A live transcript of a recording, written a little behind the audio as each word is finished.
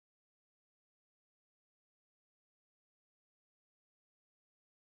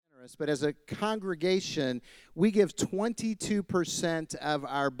But as a congregation, we give 22% of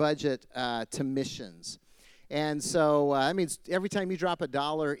our budget to missions. And so, that means every time you drop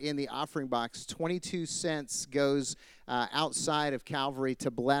 $1 in the offering box, 22 cents goes outside of Calvary to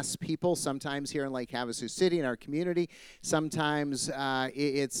bless people, sometimes here in Lake Havasu City in our community. Sometimes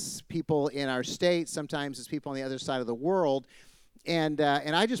it's people in our state. Sometimes it's people on the other side of the world. And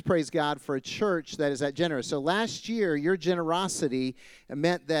I just praise God for a church that is that generous. So last year, your generosity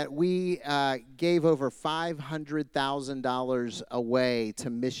meant that we gave over $500,000 away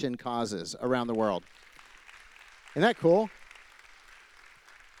to mission causes around the world. Isn't that cool?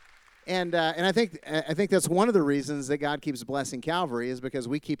 And I think that's one of the reasons that God keeps blessing Calvary is because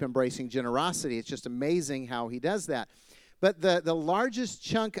we keep embracing generosity. It's just amazing how He does that. But the largest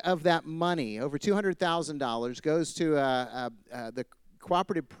chunk of that money, over $200,000, goes to the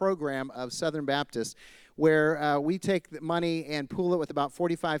cooperative program of Southern Baptist, where we take the money and pool it with about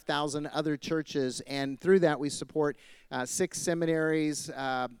 45,000 other churches, and through that we support 6 seminaries,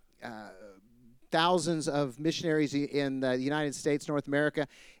 thousands of missionaries in the United States, North America,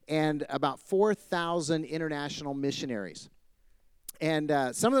 and about 4,000 international missionaries. And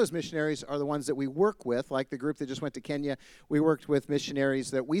some of those missionaries are the ones that we work with, like the group that just went to Kenya. We worked with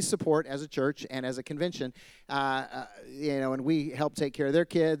missionaries that we support as a church and as a convention, and we help take care of their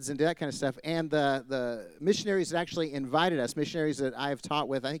kids and do that kind of stuff. And the missionaries that actually invited us, missionaries that I have taught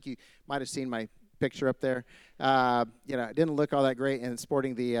with, I think you might have seen my picture up there. It didn't look all that great in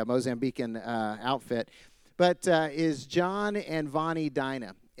sporting the Mozambican outfit, but is John and Vonnie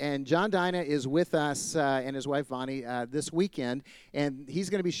Dyna. And John Dyna is with us and his wife Vonnie this weekend, and he's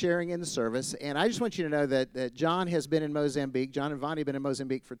going to be sharing in the service. And I just want you to know that John has been in Mozambique. John and Vonnie have been in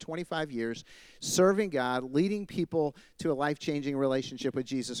Mozambique for 25 years, serving God, leading people to a life-changing relationship with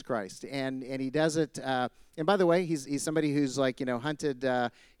Jesus Christ. And he does it. And by the way, he's somebody who's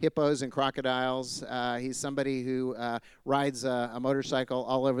hunted hippos and crocodiles. He's somebody who rides a motorcycle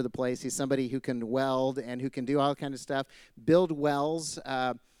all over the place. He's somebody who can weld and who can do all kind of stuff, build wells.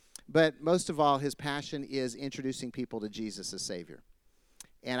 But most of all, his passion is introducing people to Jesus as Savior.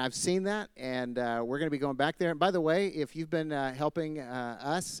 And I've seen that, and we're going to be going back there. And by the way, if you've been helping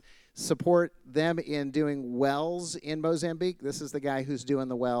us support them in doing wells in Mozambique, this is the guy who's doing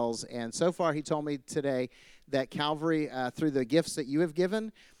the wells. And so far, he told me today that Calvary, through the gifts that you have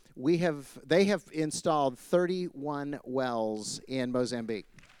given, they have installed 31 wells in Mozambique.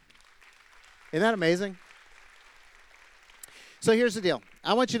 Isn't that amazing? So here's the deal.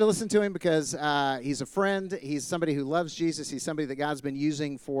 I want you to listen to him because he's a friend. He's somebody who loves Jesus. He's somebody that God's been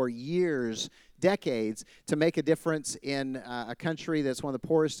using for years, decades, to make a difference in a country that's one of the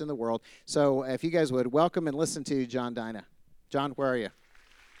poorest in the world. So if you guys would, welcome and listen to John Dyna. John, where are you?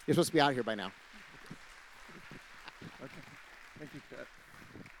 You're supposed to be out here by now. Okay. Thank you, Pat.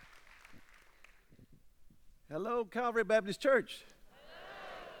 Hello, Calvary Baptist Church.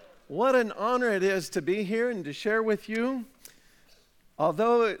 Hello. What an honor it is to be here and to share with you.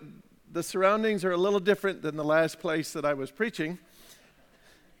 Although the surroundings are a little different than the last place that I was preaching,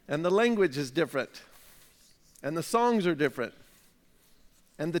 and the language is different, and the songs are different,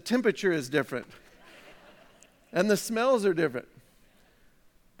 and the temperature is different, and the smells are different,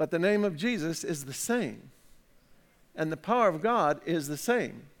 but the name of Jesus is the same, and the power of God is the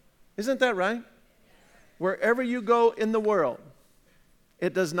same. Isn't that right? Wherever you go in the world,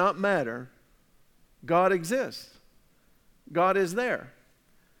 it does not matter. God exists. God is there.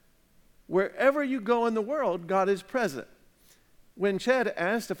 Wherever you go in the world, God is present. When Chad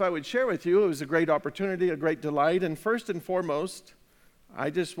asked if I would share with you, it was a great opportunity, a great delight. And first and foremost, I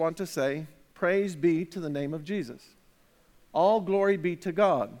just want to say, praise be to the name of Jesus. All glory be to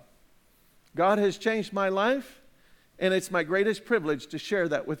God. God has changed my life, and it's my greatest privilege to share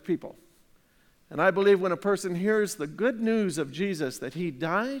that with people. And I believe when a person hears the good news of Jesus, that He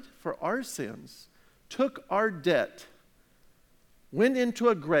died for our sins, took our debt, went into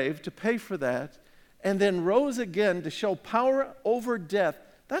a grave to pay for that, and then rose again to show power over death.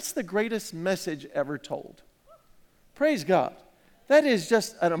 That's the greatest message ever told. Praise God. That is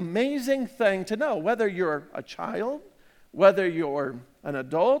just an amazing thing to know, whether you're a child, whether you're an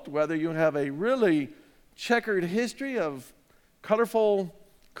adult, whether you have a really checkered history of colorful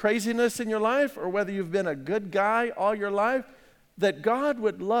craziness in your life, or whether you've been a good guy all your life, that God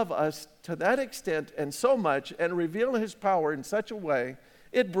would love us to that extent and so much and reveal His power in such a way,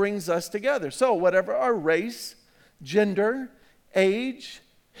 it brings us together. So whatever our race, gender, age,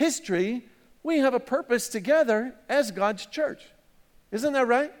 history, we have a purpose together as God's church. Isn't that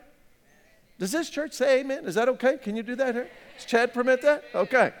right? Does this church say amen? Is that okay? Can you do that here? Does Chad permit that?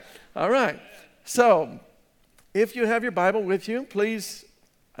 Okay. All right. So if you have your Bible with you, please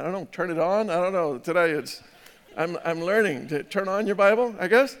I don't know, turn it on. I don't know. Today I'm learning to turn on your Bible, I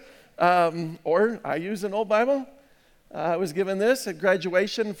guess. Or I use an old Bible. I was given this at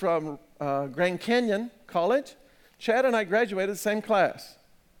graduation from Grand Canyon College. Chad and I graduated the same class.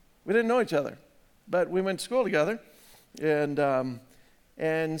 We didn't know each other, but we went to school together.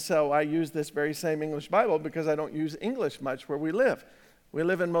 And so I use this very same English Bible because I don't use English much where we live. We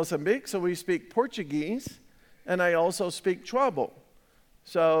live in Mozambique, so we speak Portuguese, and I also speak Chwabo.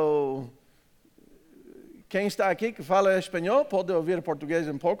 So, quem está aqui que fala espanhol pode ouvir português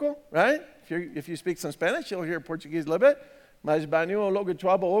pouco, right? If you speak some Spanish, you'll hear Portuguese a little bit. Mas banho logo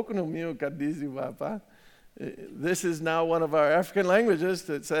Chwabo oku no meu kadizi papa. This is now one of our African languages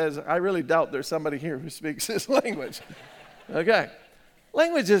that says, I really doubt there's somebody here who speaks this language. Okay.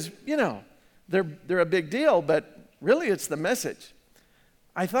 Languages, they're a big deal, but really it's the message.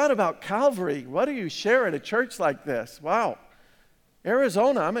 I thought about Calvary. What do you share at a church like this? Wow.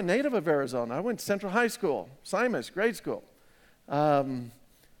 Arizona, I'm a native of Arizona. I went to Central High School, Simus, grade school.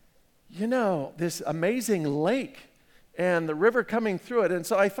 This amazing lake and the river coming through it. And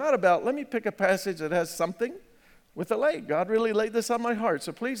so I thought about, let me pick a passage that has something with the lake. God really laid this on my heart.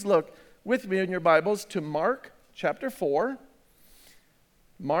 So please look with me in your Bibles to Mark chapter 4.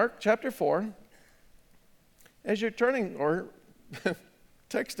 Mark chapter 4. As you're turning or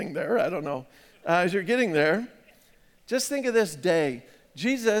texting there, I don't know, as you're getting there, just think of this day.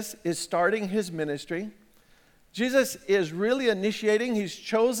 Jesus is starting his ministry. Jesus is really initiating. He's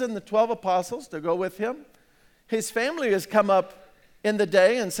chosen the 12 apostles to go with him. His family has come up in the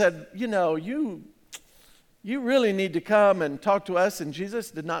day and said, you really need to come and talk to us. And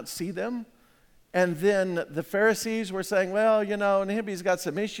Jesus did not see them. And then the Pharisees were saying, well, Nehemiah's got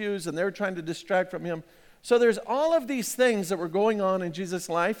some issues, and they're trying to distract from him. So there's all of these things that were going on in Jesus'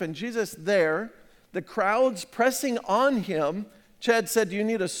 life, and Jesus there, the crowds pressing on him. Chad said, do you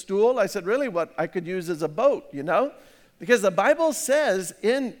need a stool? I said, really, what I could use is a boat, Because the Bible says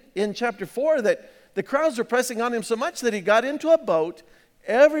in chapter 4 that the crowds were pressing on him so much that he got into a boat,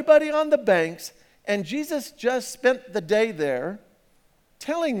 everybody on the banks, and Jesus just spent the day there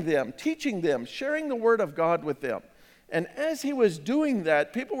telling them, teaching them, sharing the word of God with them. And as he was doing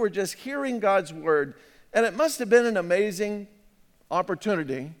that, people were just hearing God's word. And it must have been an amazing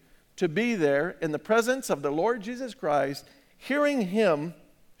opportunity to be there in the presence of the Lord Jesus Christ, hearing him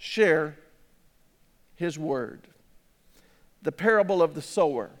share his word. The parable of the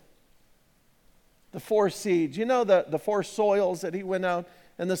sower. The 4 seeds. The 4 soils that he went out,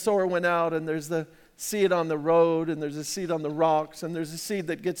 and the sower went out, and there's the seed on the road, and there's a seed on the rocks, and there's a seed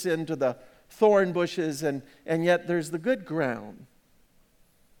that gets into the thorn bushes, and yet there's the good ground.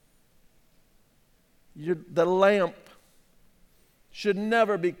 The lamp should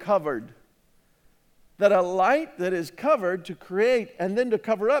never be covered. That a light that is covered to create and then to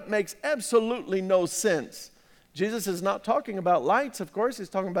cover up makes absolutely no sense. Jesus is not talking about lights, of course. He's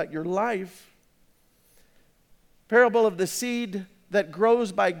talking about your life. Parable of the seed that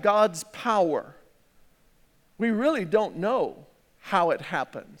grows by God's power. We really don't know how it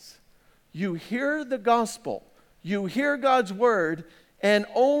happens. You hear the gospel, you hear God's word, and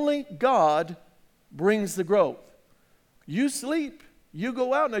only God brings the growth. You sleep, you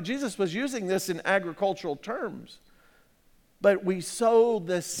go out. Now, Jesus was using this in agricultural terms, but we sow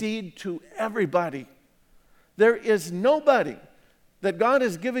the seed to everybody. There is nobody that God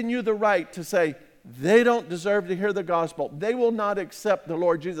has given you the right to say, they don't deserve to hear the gospel. They will not accept the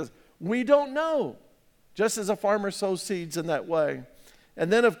Lord Jesus. We don't know. Just as a farmer sows seeds in that way.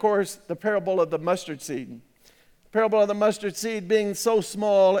 And then, of course, the parable of the mustard seed. Parable of the mustard seed being so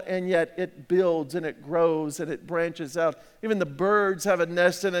small, and yet it builds and it grows and it branches out. Even the birds have a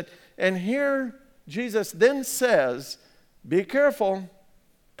nest in it. And here Jesus then says, be careful,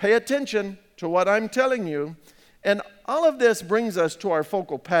 pay attention to what I'm telling you. And all of this brings us to our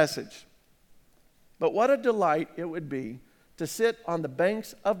focal passage. But what a delight it would be to sit on the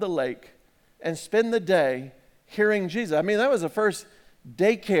banks of the lake and spend the day hearing Jesus. I mean, that was the first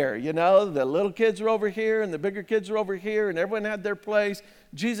daycare, the little kids were over here and the bigger kids were over here and everyone had their place.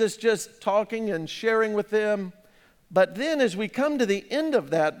 Jesus just talking and sharing with them. But then as we come to the end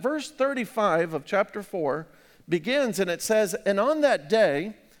of that, verse 35 of chapter 4 begins, and it says, and on that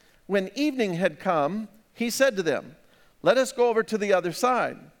day, when evening had come, he said to them, let us go over to the other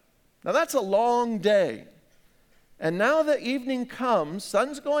side. Now that's a long day. And now the evening comes,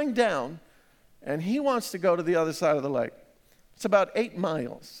 sun's going down, and he wants to go to the other side of the lake. It's about 8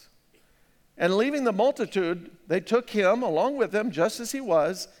 miles. And leaving the multitude, they took him along with them, just as he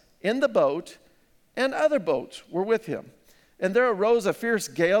was, in the boat, and other boats were with him. And there arose a fierce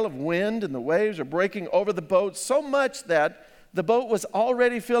gale of wind, and the waves were breaking over the boat, so much that the boat was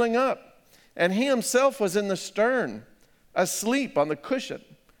already filling up, and he himself was in the stern, asleep on the cushion.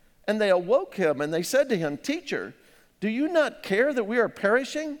 And they awoke him, and they said to him, "Teacher, do you not care that we are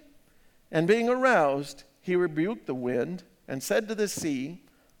perishing?" And being aroused, he rebuked the wind and said to the sea,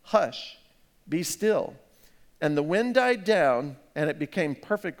 "Hush, be still." And the wind died down, and it became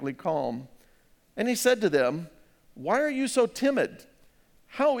perfectly calm. And he said to them, "Why are you so timid?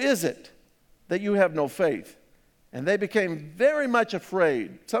 How is it that you have no faith?" And they became very much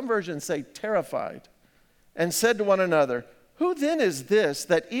afraid. Some versions say terrified. And said to one another, "Who then is this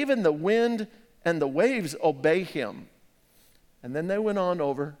that even the wind and the waves obey him?" And then they went on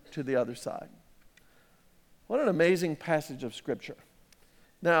over to the other side. What an amazing passage of Scripture.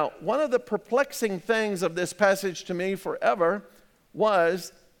 Now, one of the perplexing things of this passage to me forever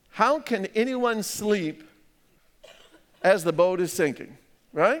was, how can anyone sleep as the boat is sinking,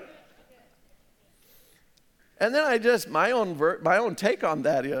 right? And then my own take on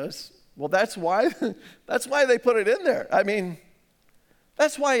that is, well, that's why they put it in there. I mean,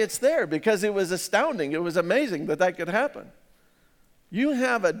 that's why it's there, because it was astounding. It was amazing that could happen. You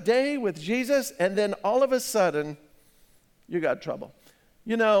have a day with Jesus, and then all of a sudden, you got trouble.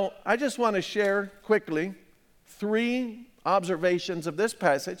 You know, I just want to share quickly 3 observations of this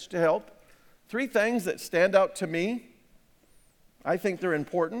passage to help. 3 things that stand out to me. I think they're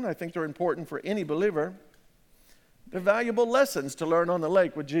important. I think they're important for any believer. They're valuable lessons to learn on the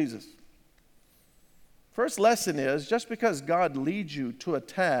lake with Jesus. First lesson is, just because God leads you to a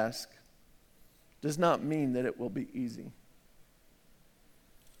task does not mean that it will be easy.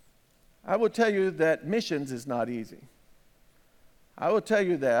 I will tell you that missions is not easy. I will tell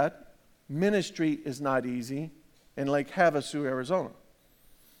you that ministry is not easy in Lake Havasu, Arizona.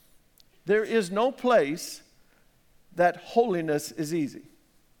 There is no place that holiness is easy.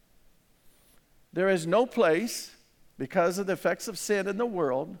 There is no place, because of the effects of sin in the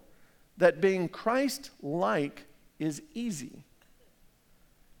world, that being Christ-like is easy.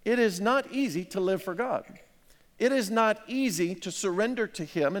 It is not easy to live for God. It is not easy to surrender to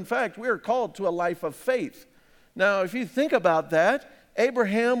Him. In fact, we are called to a life of faith. Now, if you think about that,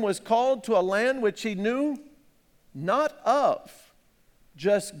 Abraham was called to a land which he knew not of.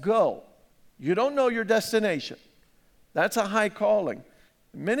 Just go. You don't know your destination. That's a high calling.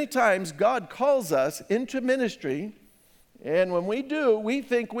 Many times God calls us into ministry, and when we do, we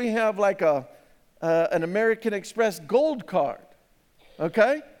think we have like an American Express gold card.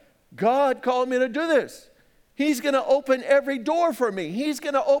 Okay? God called me to do this. He's going to open every door for me. He's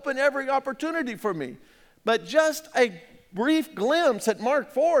going to open every opportunity for me. But just a brief glimpse at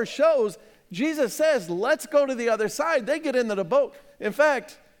Mark 4 shows Jesus says, let's go to the other side. They get into the boat. In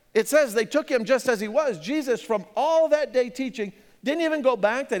fact, it says they took him just as he was. Jesus, from all that day teaching, didn't even go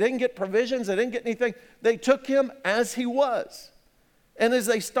back. They didn't get provisions. They didn't get anything. They took him as he was. And as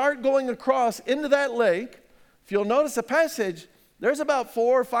they start going across into that lake, if you'll notice the passage, there's about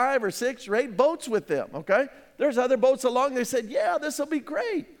 4 or 5 or 6 or 8 boats with them, okay? There's other boats along. They said, yeah, this will be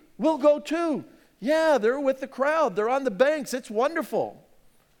great. We'll go too. Yeah, they're with the crowd. They're on the banks. It's wonderful.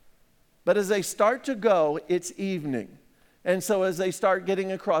 But as they start to go, it's evening. And so as they start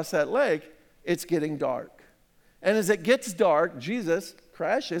getting across that lake, it's getting dark. And as it gets dark, Jesus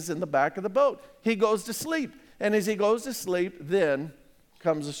crashes in the back of the boat. He goes to sleep. And as he goes to sleep, then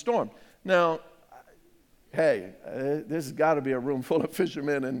comes a storm. Now, hey, this has got to be a room full of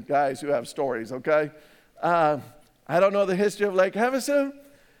fishermen and guys who have stories, okay? I don't know the history of Lake Havasu.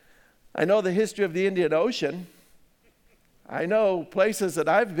 I know the history of the Indian Ocean. I know places that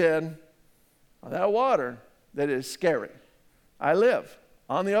I've been on that water that is scary. I live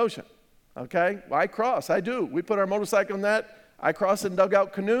on the ocean, okay? Well, I cross, I do. We put our motorcycle in that. I cross in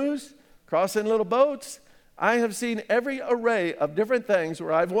dugout canoes, cross in little boats. I have seen every array of different things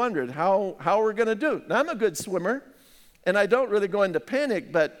where I've wondered how we're going to do. Now, I'm a good swimmer, and I don't really go into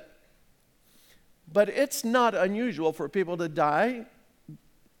panic, but it's not unusual for people to die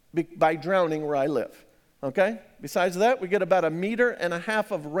by drowning where I live, okay? Besides that, we get about 1.5 meters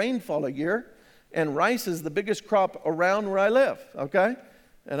of rainfall a year, and rice is the biggest crop around where I live, okay?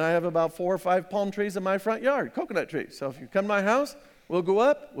 And I have about 4 or 5 palm trees in my front yard, coconut trees. So if you come to my house, we'll go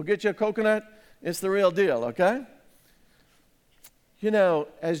up, we'll get you a coconut. It's the real deal, okay? You know,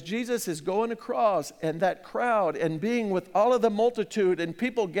 as Jesus is going across and that crowd and being with all of the multitude and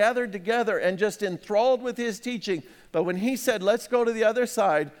people gathered together and just enthralled with his teaching, but when he said, let's go to the other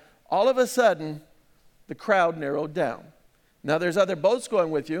side, all of a sudden, the crowd narrowed down. Now there's other boats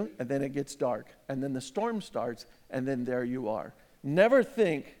going with you, and then it gets dark, and then the storm starts, and then there you are. Never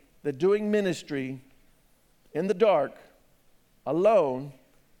think that doing ministry in the dark, alone,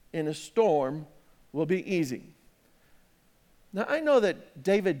 in a storm, will be easy. Now, I know that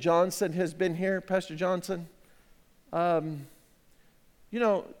David Johnson has been here, Pastor Johnson.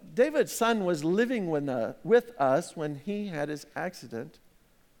 David's son was living with us when he had his accident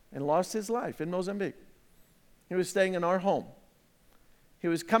and lost his life in Mozambique. He was staying in our home. He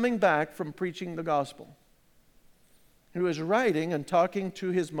was coming back from preaching the gospel. He was writing and talking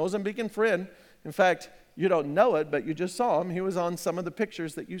to his Mozambican friend. In fact, you don't know it, but you just saw him. He was on some of the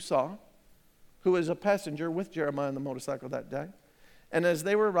pictures that you saw, who was a passenger with Jeremiah on the motorcycle that day. And as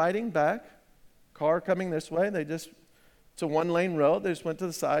they were riding back, car coming this way, it's a one-lane road. They just went to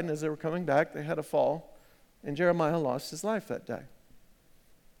the side, and as they were coming back, they had a fall, and Jeremiah lost his life that day.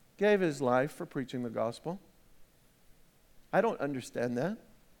 Gave his life for preaching the gospel. I don't understand that.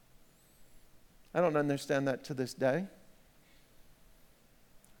 I don't understand that to this day.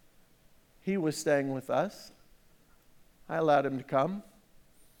 He was staying with us. I allowed him to come.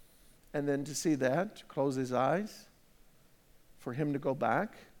 And then to see that, to close his eyes, for him to go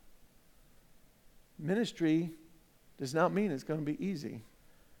back. Ministry does not mean it's going to be easy.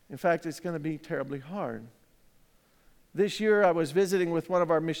 In fact, it's going to be terribly hard. This year I was visiting with one of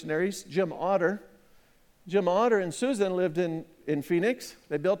our missionaries, Jim Otter. Jim Otter and Susan lived in Phoenix.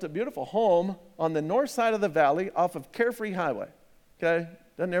 They built a beautiful home on the north side of the valley off of Carefree Highway. Okay?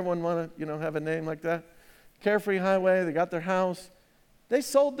 Doesn't everyone want to, have a name like that? Carefree Highway, they got their house. They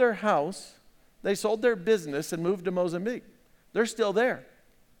sold their house, they sold their business and moved to Mozambique. They're still there.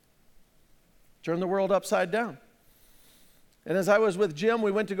 Turned the world upside down. And as I was with Jim, we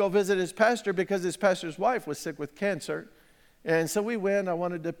went to go visit his pastor because his pastor's wife was sick with cancer. And so we went. I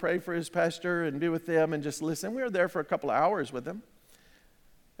wanted to pray for his pastor and be with them and just listen. We were there for a couple of hours with him.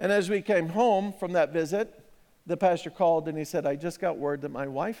 And as we came home from that visit, the pastor called and he said, I just got word that my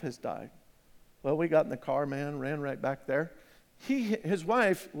wife has died. Well, we got in the car, man, ran right back there. His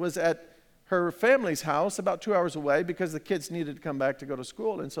wife was at her family's house about 2 hours away because the kids needed to come back to go to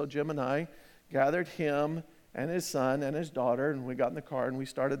school. And so Jim and I gathered him and his son and his daughter, and we got in the car and we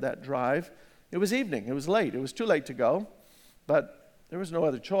started that drive. It was evening. It was late. It was too late to go, but there was no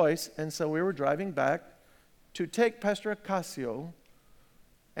other choice. And so we were driving back to take Pastor Ocasio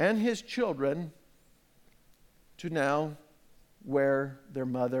and his children to now where their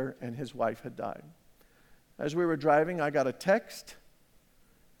mother and his wife had died. As we were driving, I got a text,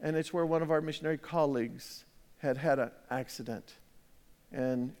 and it's where one of our missionary colleagues had had an accident,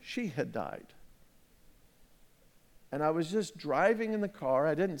 and she had died. And I was just driving in the car.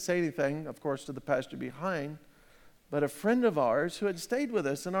 I didn't say anything, of course, to the pastor behind, but a friend of ours who had stayed with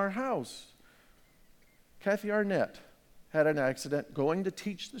us in our house, Kathy Arnett, had an accident going to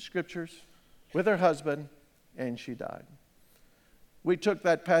teach the scriptures with her husband, and she died. We took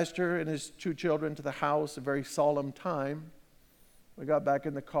that pastor and his 2 children to the house, a very solemn time. We got back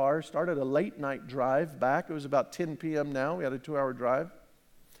in the car, started a late night drive back. It was about 10 p.m. now. We had a 2-hour drive.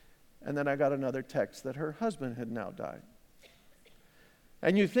 And then I got another text that her husband had now died.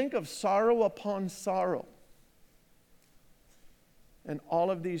 And you think of sorrow upon sorrow. And all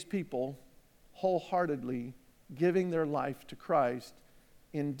of these people wholeheartedly giving their life to Christ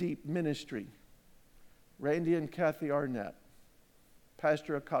in deep ministry. Randy and Kathy Arnett,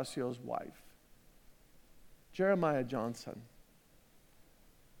 Pastor Ocasio's wife, Jeremiah Johnson,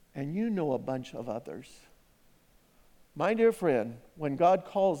 and you know a bunch of others. My dear friend, when God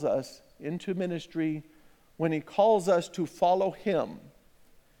calls us into ministry, when He calls us to follow Him,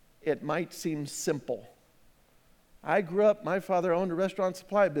 it might seem simple. I grew up, my father owned a restaurant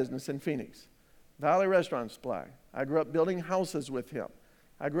supply business in Phoenix, Valley Restaurant Supply. I grew up building houses with him.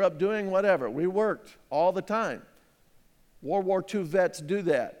 I grew up doing whatever. We worked all the time. World War II vets do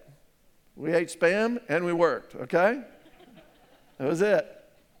that. We ate Spam and we worked, okay? That was it.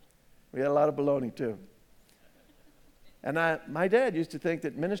 We had a lot of bologna too. And my dad used to think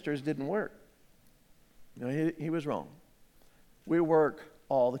that ministers didn't work. No, he was wrong. We work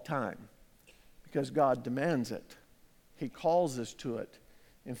all the time because God demands it. He calls us to it.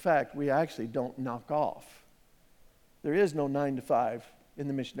 In fact, we actually don't knock off. There is no 9 to 5 in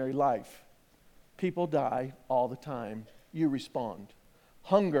the missionary life. People die all the time. You respond.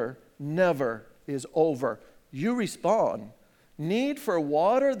 Hunger never is over. You respond. Need for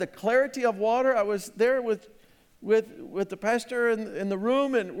water, the clarity of water. I was there with the pastor in the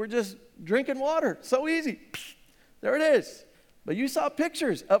room, and we're just drinking water. So easy. There it is. But you saw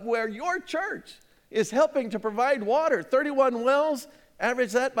pictures of where your church is helping to provide water. 31 wells,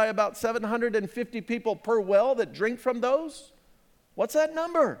 average that by about 750 people per well that drink from those. What's that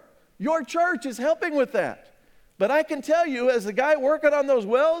number? Your church is helping with that. But I can tell you, as the guy working on those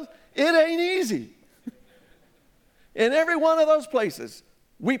wells, it ain't easy. In every one of those places,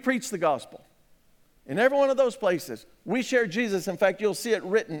 we preach the gospel. In every one of those places, we share Jesus. In fact, you'll see it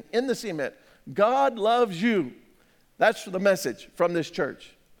written in the cement. God loves you. That's the message from this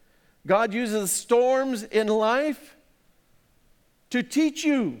church. God uses storms in life to teach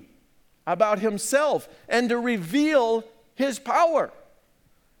you about himself and to reveal his power.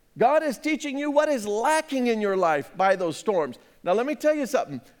 God is teaching you what is lacking in your life by those storms. Now, let me tell you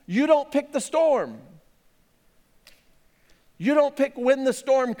something. You don't pick the storm. You don't pick when the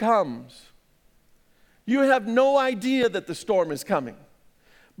storm comes. You have no idea that the storm is coming.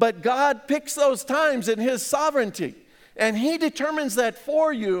 But God picks those times in his sovereignty, and he determines that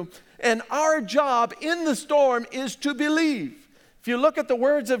for you. And our job in the storm is to believe. If you look at the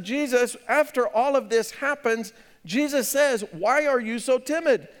words of Jesus, after all of this happens, Jesus says, "Why are you so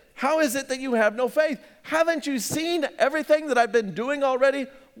timid? How is it that you have no faith? Haven't you seen everything that I've been doing already?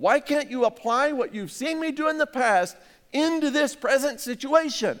 Why can't you apply what you've seen me do in the past into this present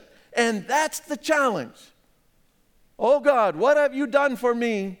situation?" And that's the challenge. Oh God, what have you done for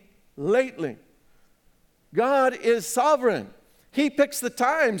me lately? God is sovereign. He picks the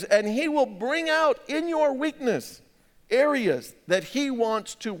times, and he will bring out in your weakness areas that he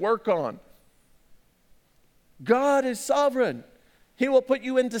wants to work on. God is sovereign. He will put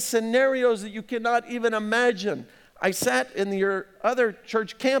you into scenarios that you cannot even imagine. I sat in your other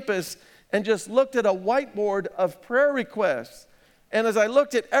church campus and just looked at a whiteboard of prayer requests. And as I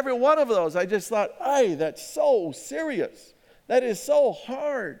looked at every one of those, I just thought, "Ay, that's so serious. That is so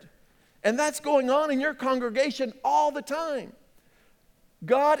hard." And that's going on in your congregation all the time.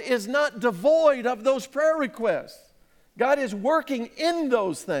 God is not devoid of those prayer requests. God is working in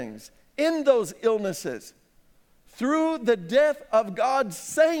those things, in those illnesses, through the death of God's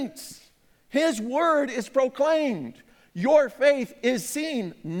saints. His word is proclaimed. Your faith is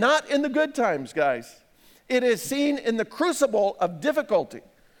seen not in the good times, guys. It is seen in the crucible of difficulty.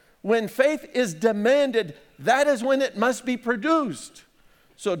 When faith is demanded, that is when it must be produced.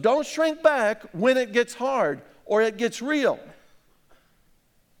 So don't shrink back when it gets hard or it gets real.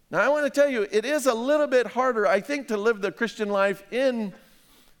 Now, I want to tell you, it is a little bit harder, I think, to live the Christian life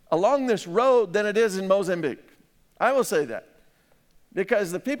along this road than it is in Mozambique. I will say that.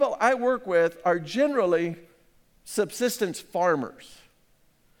 Because the people I work with are generally subsistence farmers.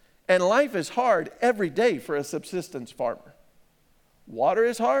 And life is hard every day for a subsistence farmer. Water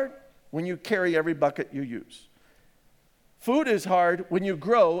is hard when you carry every bucket you use. Food is hard when you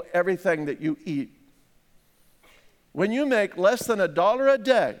grow everything that you eat. When you make less than $1 a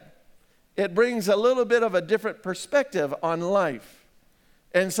day, it brings a little bit of a different perspective on life.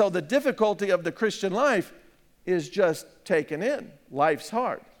 And so the difficulty of the Christian life is just taken in. Life's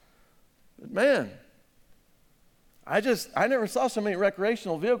hard. But man, I never saw so many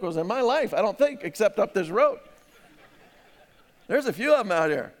recreational vehicles in my life, I don't think, except up this road. There's a few of them out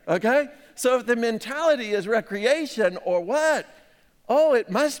here, okay? So if the mentality is recreation or what, oh, it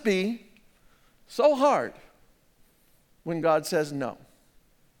must be so hard when God says no,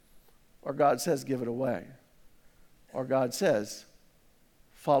 or God says give it away, or God says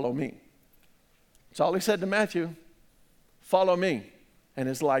follow me. That's all he said to Matthew, follow me, and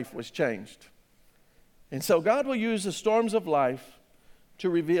his life was changed. And so God will use the storms of life to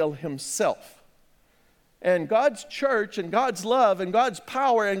reveal himself. And God's church and God's love and God's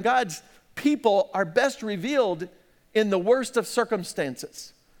power and God's people are best revealed in the worst of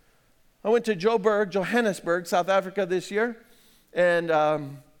circumstances. I went to Johannesburg, South Africa this year, and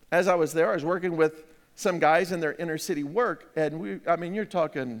as I was there, I was working with some guys in their inner city work, and you're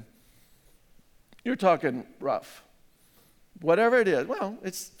talking rough. Whatever it is, well,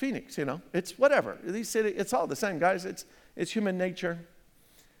 it's Phoenix, it's whatever. These cities, it's all the same, guys. It's human nature.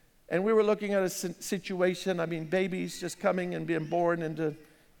 And we were looking at a situation, babies just coming and being born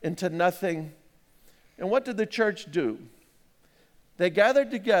into nothing. And what did the church do? They gathered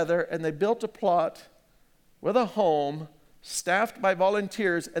together and they built a plot with a home staffed by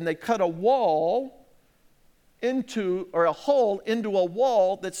volunteers, and they cut a hole into a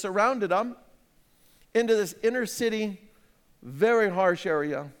wall that surrounded them into this inner city, very harsh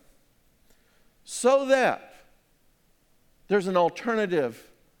area, so that there's an alternative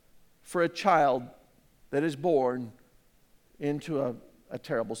for a child that is born into a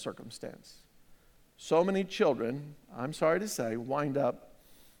terrible circumstance. So many children, I'm sorry to say, wind up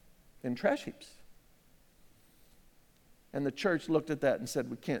in trash heaps. And the church looked at that and said,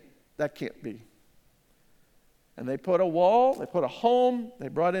 that can't be. And they put a wall, they put a home, they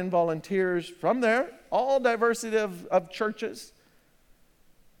brought in volunteers from there, all diversity of churches.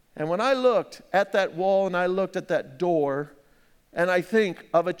 And when I looked at that wall and I looked at that door, and I think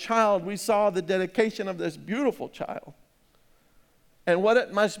of a child, we saw the dedication of this beautiful child. and what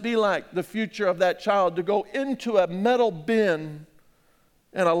it must be like, the future of that child, to go into a metal bin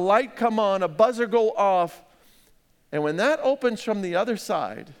and a light come on, a buzzer go off, and when that opens from the other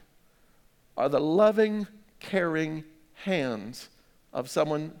side are the loving, caring hands of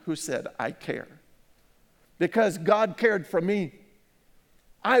someone who said, I care. Because God cared for me,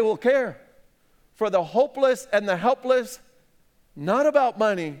 I will care for the hopeless and the helpless, not about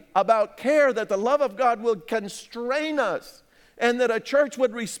money, about care, that the love of God will constrain us and that a church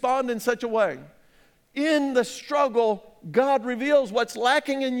would respond in such a way. In the struggle, God reveals what's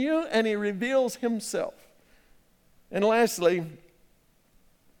lacking in you and He reveals Himself. And lastly,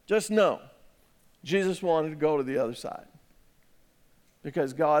 just know, Jesus wanted to go to the other side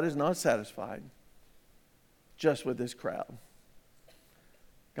because God is not satisfied just with this crowd.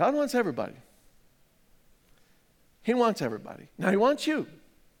 God wants everybody. He wants everybody. Now He wants you.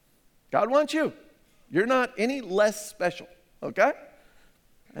 God wants you. You're not any less special, okay?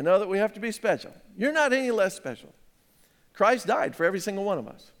 I know that we have to be special. You're not any less special. Christ died for every single one of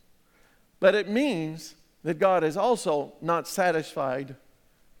us. But it means that God is also not satisfied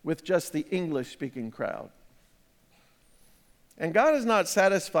with just the English-speaking crowd. And God is not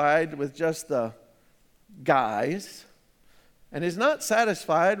satisfied with just the guys. And He's not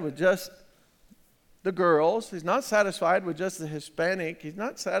satisfied with just the girls. He's not satisfied with just the Hispanic. He's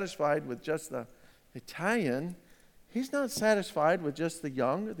not satisfied with just the Italian. He's not satisfied with just the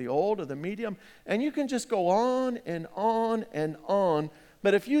young or the old or the medium. And you can just go on and on and on.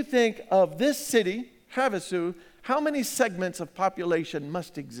 But if you think of this city, Havasu, how many segments of population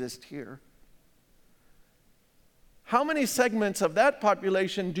must exist here? How many segments of that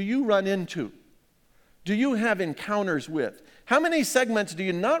population do you run into? Do you have encounters with? How many segments do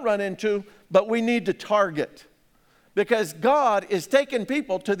you not run into, but we need to target? Because God is taking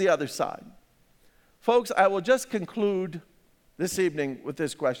people to the other side. Folks, I will just conclude this evening with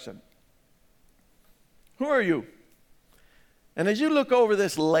this question. Who are you? And as you look over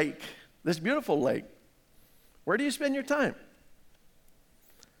this lake, this beautiful lake, where do you spend your time?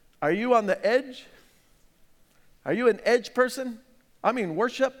 Are you on the edge? Are you an edge person? I mean,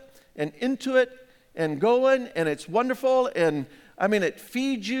 worship and into it and going, and it's wonderful, and I mean, it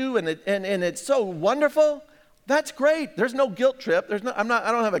feeds you, and it's so wonderful. That's great. There's no guilt trip. I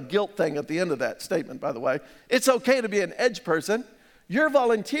don't have a guilt thing at the end of that statement, by the way. It's okay to be an edge person. Your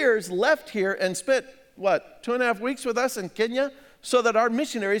volunteers left here and spent, 2.5 weeks with us in Kenya so that our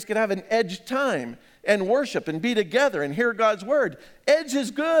missionaries could have an edge time and worship and be together and hear God's word. Edge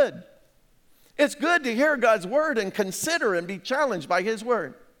is good. It's good to hear God's word and consider and be challenged by His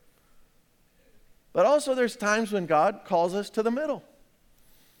word. But also there's times when God calls us to the middle,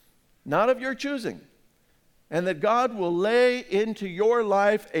 not of your choosing, and that God will lay into your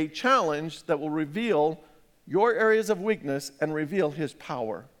life a challenge that will reveal your areas of weakness and reveal His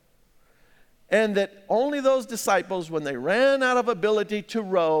power. And that only those disciples, when they ran out of ability to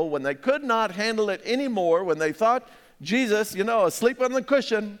row, when they could not handle it anymore, when they thought Jesus, asleep on the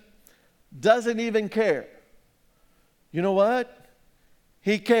cushion, doesn't even care. You know what?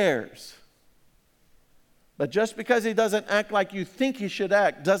 He cares. But just because He doesn't act like you think He should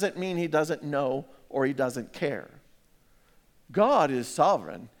act doesn't mean He doesn't know or He doesn't care. God is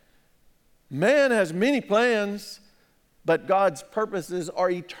sovereign. Man has many plans, but God's purposes are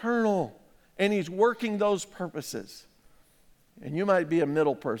eternal, and He's working those purposes. And you might be a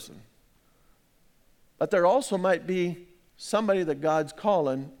middle person, but there also might be somebody that God's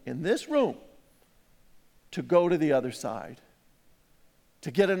calling in this room to go to the other side,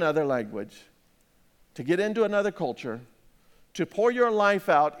 to get another language, to get into another culture, to pour your life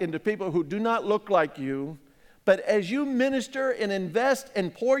out into people who do not look like you. But as you minister and invest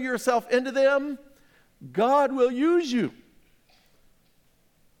and pour yourself into them, God will use you.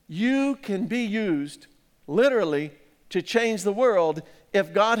 You can be used, literally, to change the world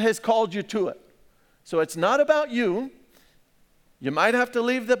if God has called you to it. So it's not about you. You might have to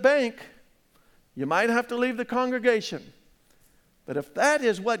leave the bank. You might have to leave the congregation. But if that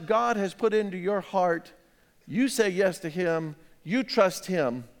is what God has put into your heart, you say yes to Him, you trust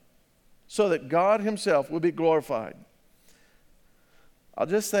Him, so that God Himself will be glorified. I'll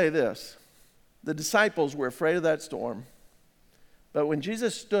just say this. The disciples were afraid of that storm. But when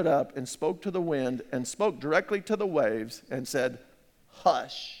Jesus stood up and spoke to the wind and spoke directly to the waves and said,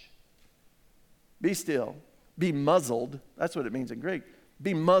 hush, be still, be muzzled. That's what it means in Greek.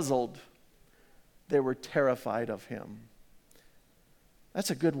 Be muzzled. They were terrified of Him. That's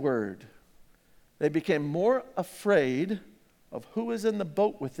a good word. They became more afraid of who was in the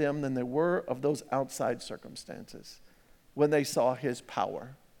boat with them than they were of those outside circumstances when they saw His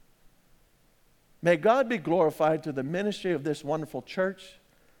power. May God be glorified through the ministry of this wonderful church.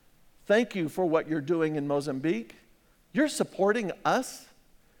 Thank you for what you're doing in Mozambique. You're supporting us.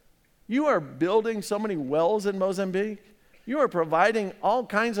 You are building so many wells in Mozambique. You are providing all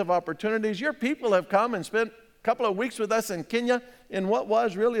kinds of opportunities. Your people have come and spent a couple of weeks with us in Kenya in what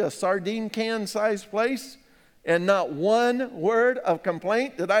was really a sardine can-sized place, and not one word of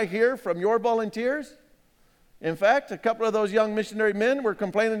complaint did I hear from your volunteers. In fact, a couple of those young missionary men were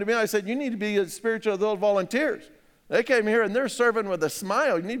complaining to me. I said, you need to be as spiritual as those volunteers. They came here and they're serving with a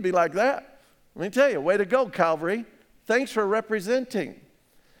smile. You need to be like that. Let me tell you, way to go, Calvary. Thanks for representing.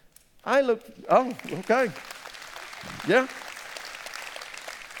 Okay. Yeah.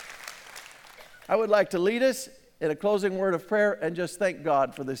 I would like to lead us in a closing word of prayer and just thank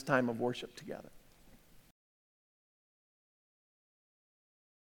God for this time of worship together.